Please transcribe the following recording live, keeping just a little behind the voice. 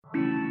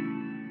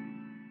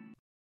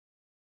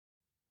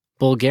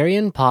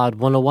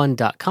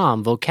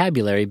BulgarianPod101.com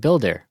Vocabulary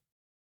Builder.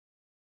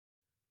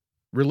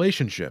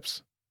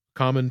 Relationships.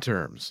 Common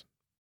terms.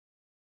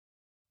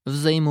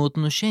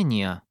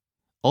 Взаимоотношения.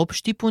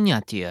 Общи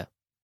понятия.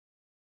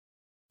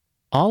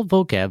 All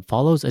vocab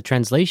follows a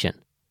translation.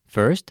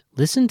 First,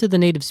 listen to the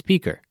native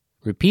speaker.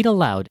 Repeat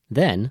aloud,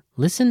 then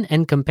listen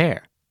and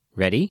compare.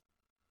 Ready?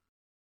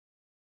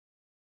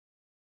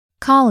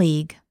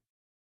 Colleague.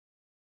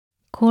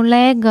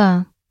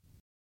 Колега.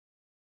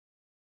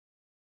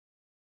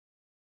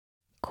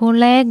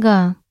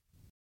 Колега.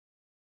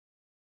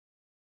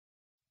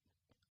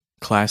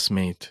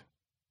 Classmate.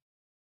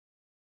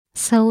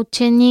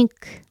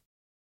 Съученик.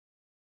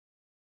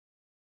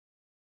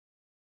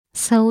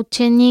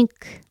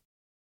 Съученик.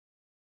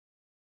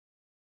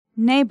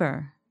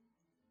 Neighbor.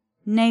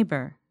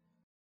 Neighbor.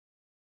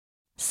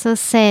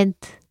 Съсед.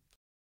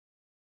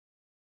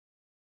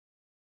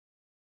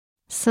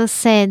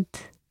 Съсед.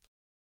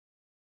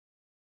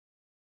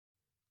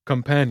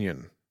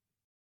 Companion.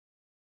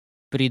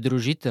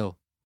 Придружител.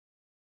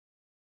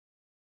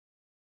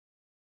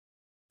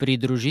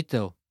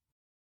 Придружител.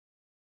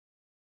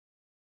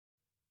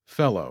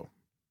 Fellow.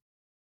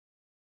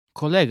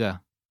 Колега.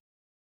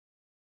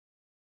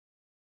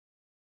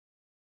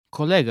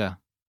 Колега.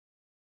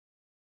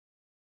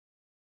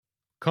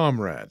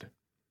 Comrade.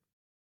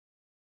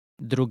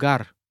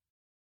 Другар.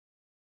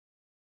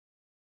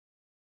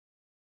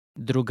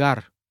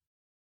 Другар.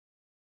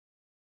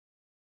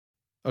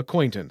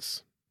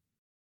 Acquaintance.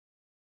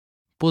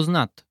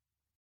 Познат.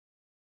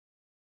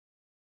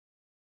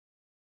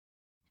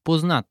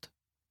 Познат.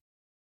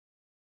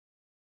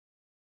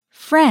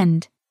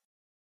 Friend.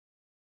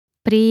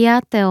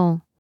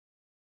 Приятел.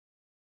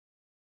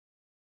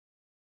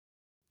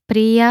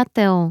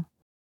 Приятел.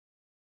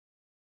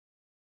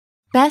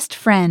 Best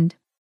friend.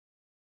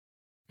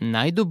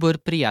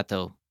 Най-добър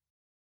приятел.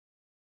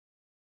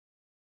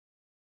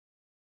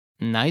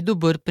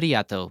 Най-добър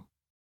приятел.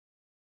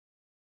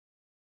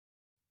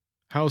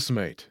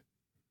 Housemate.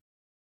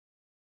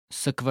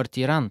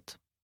 Съквартирант.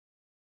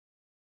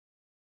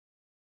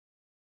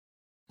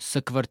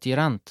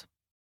 Съквартирант.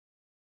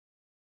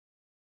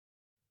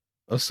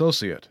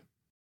 Associate.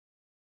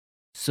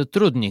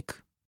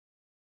 Сътрудник.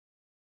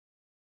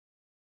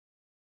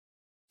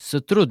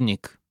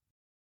 Сътрудник.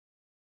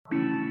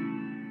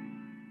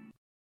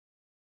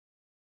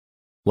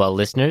 Well,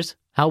 listeners,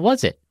 how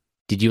was it?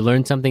 Did you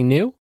learn something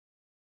new?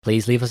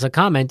 Please leave us a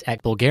comment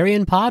at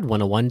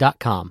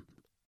BulgarianPod101.com.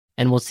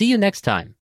 And we'll see you next time.